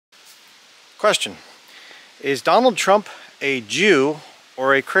Question: is Donald Trump a Jew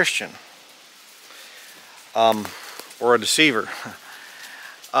or a Christian? Or a deceiver?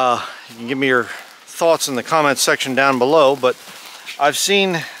 You can give me your thoughts in the comments section down below, but I've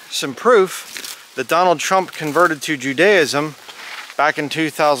seen some proof that Donald Trump converted to Judaism back in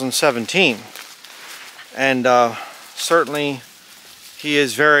 2017. And certainly he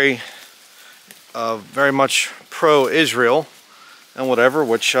is very much pro-Israel and whatever,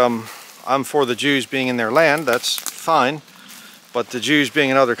 which I'm for the Jews being in their land, that's fine. But the Jews being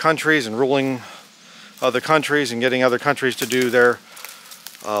in other countries and ruling other countries and getting other countries to do their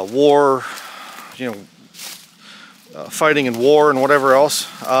war, fighting in war and whatever else,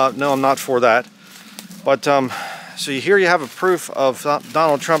 no, I'm not for that. But so here you have a proof of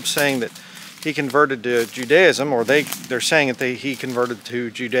Donald Trump saying that he converted to Judaism, or they're saying that he converted to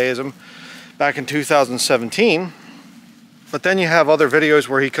Judaism back in 2017. But then you have other videos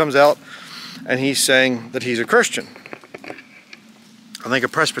where he comes out and he's saying that he's a Christian. I think a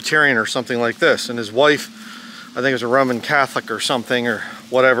Presbyterian or something like this, and his wife, I think, is a Roman Catholic or something or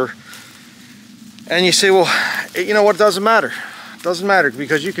whatever. And you say, well, you know what, it doesn't matter. It doesn't matter,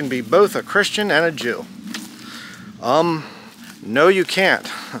 because you can be both a Christian and a Jew. No, you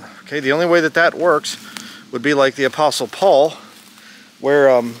can't. Okay, the only way that that works would be like the Apostle Paul,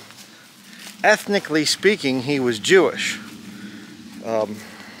 where ethnically speaking he was Jewish.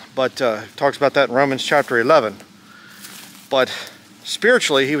 But talks about that in Romans chapter 11. But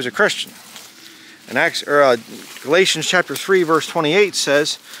spiritually he was a Christian. And Galatians chapter 3 verse 28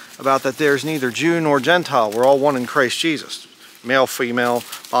 says about that there's neither Jew nor Gentile. We're all one in Christ Jesus. Male, female,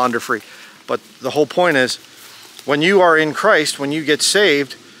 bond or free. But the whole point is, when you are in Christ, when you get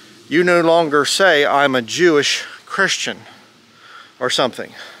saved, you no longer say, I'm a Jewish Christian or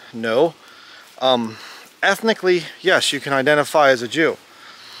something. No. Ethnically, yes, you can identify as a Jew.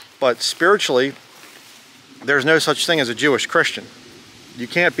 But spiritually, there's no such thing as a Jewish Christian. You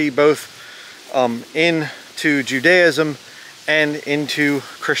can't be both into Judaism and into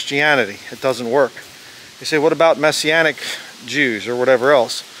Christianity. It doesn't work. You say, what about Messianic Jews or whatever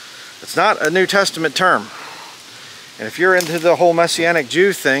else? It's not a New Testament term. And if you're into the whole Messianic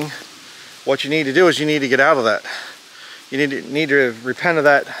Jew thing, what you need to do is you need to get out of that. You need to repent of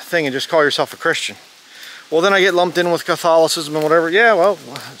that thing and just call yourself a Christian. Well, then I get lumped in with Catholicism and whatever. Yeah, well,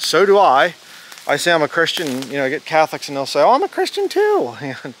 so do I. I say I'm a Christian, I get Catholics and they'll say, oh, I'm a Christian too.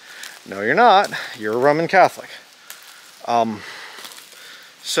 No, you're not. You're a Roman Catholic.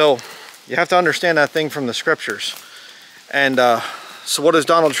 So you have to understand that thing from the scriptures. And so what is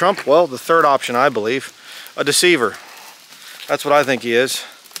Donald Trump? Well, the third option, I believe, a deceiver. That's what I think he is.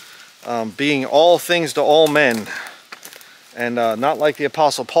 Being all things to all men. And not like the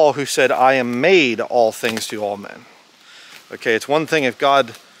Apostle Paul, who said, I am made all things to all men. Okay, it's one thing if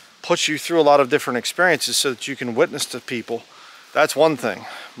God puts you through a lot of different experiences so that you can witness to people. That's one thing.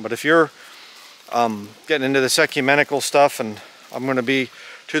 But if you're getting into this ecumenical stuff, and I'm going to be,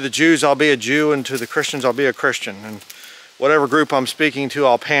 to the Jews I'll be a Jew, and to the Christians I'll be a Christian, and whatever group I'm speaking to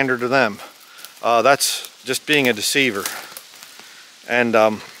I'll pander to them. That's just being a deceiver. And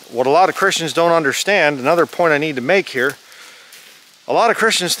what a lot of Christians don't understand, another point I need to make here, a lot of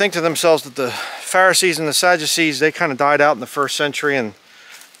Christians think to themselves that the Pharisees and the Sadducees, they kind of died out in the 1st century, and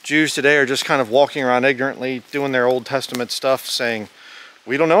Jews today are just kind of walking around ignorantly doing their Old Testament stuff, saying,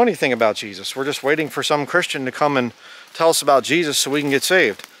 we don't know anything about Jesus. We're just waiting for some Christian to come and tell us about Jesus so we can get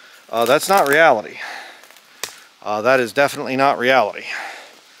saved. That's not reality. That is definitely not reality.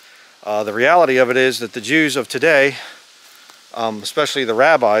 The reality of it is that the Jews of today, especially the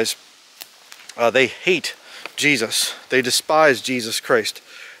rabbis, they hate Jesus. They despise Jesus Christ.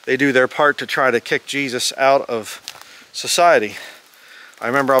 They do their part to try to kick Jesus out of society. I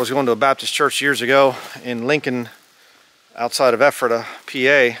remember I was going to a Baptist church years ago in Lincoln, outside of Ephrata,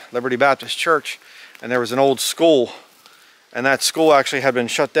 PA, Liberty Baptist Church, and there was an old school, and that school actually had been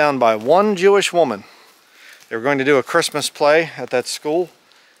shut down by one Jewish woman. They were going to do a Christmas play at that school,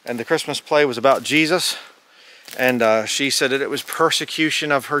 and the Christmas play was about Jesus, and she said that it was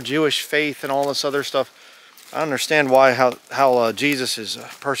persecution of her Jewish faith and all this other stuff. I don't understand how Jesus is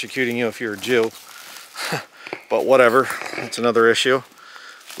persecuting you if you're a Jew. But whatever, that's another issue.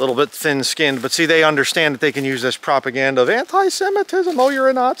 A little bit thin-skinned, but see, they understand that they can use this propaganda of anti-Semitism. Oh, you're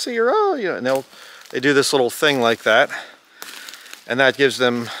a Nazi, or oh, and they do this little thing like that, and that gives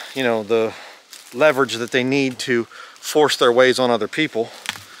them, the leverage that they need to force their ways on other people.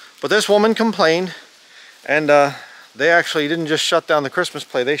 But this woman complained, and they actually didn't just shut down the Christmas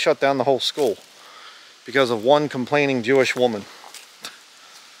play; they shut down the whole school because of one complaining Jewish woman.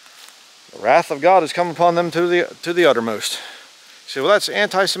 The wrath of God has come upon them to the uttermost. say, well, that's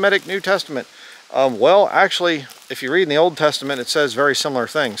anti-Semitic New Testament. Well, actually, if you read in the Old Testament, it says very similar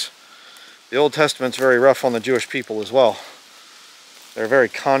things. The Old Testament's very rough on the Jewish people as well. They're very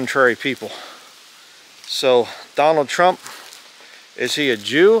contrary people. So, Donald Trump, is he a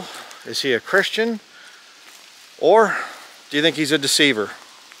Jew? Is he a Christian? Or do you think he's a deceiver?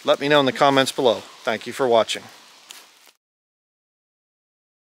 Let me know in the comments below. Thank you for watching.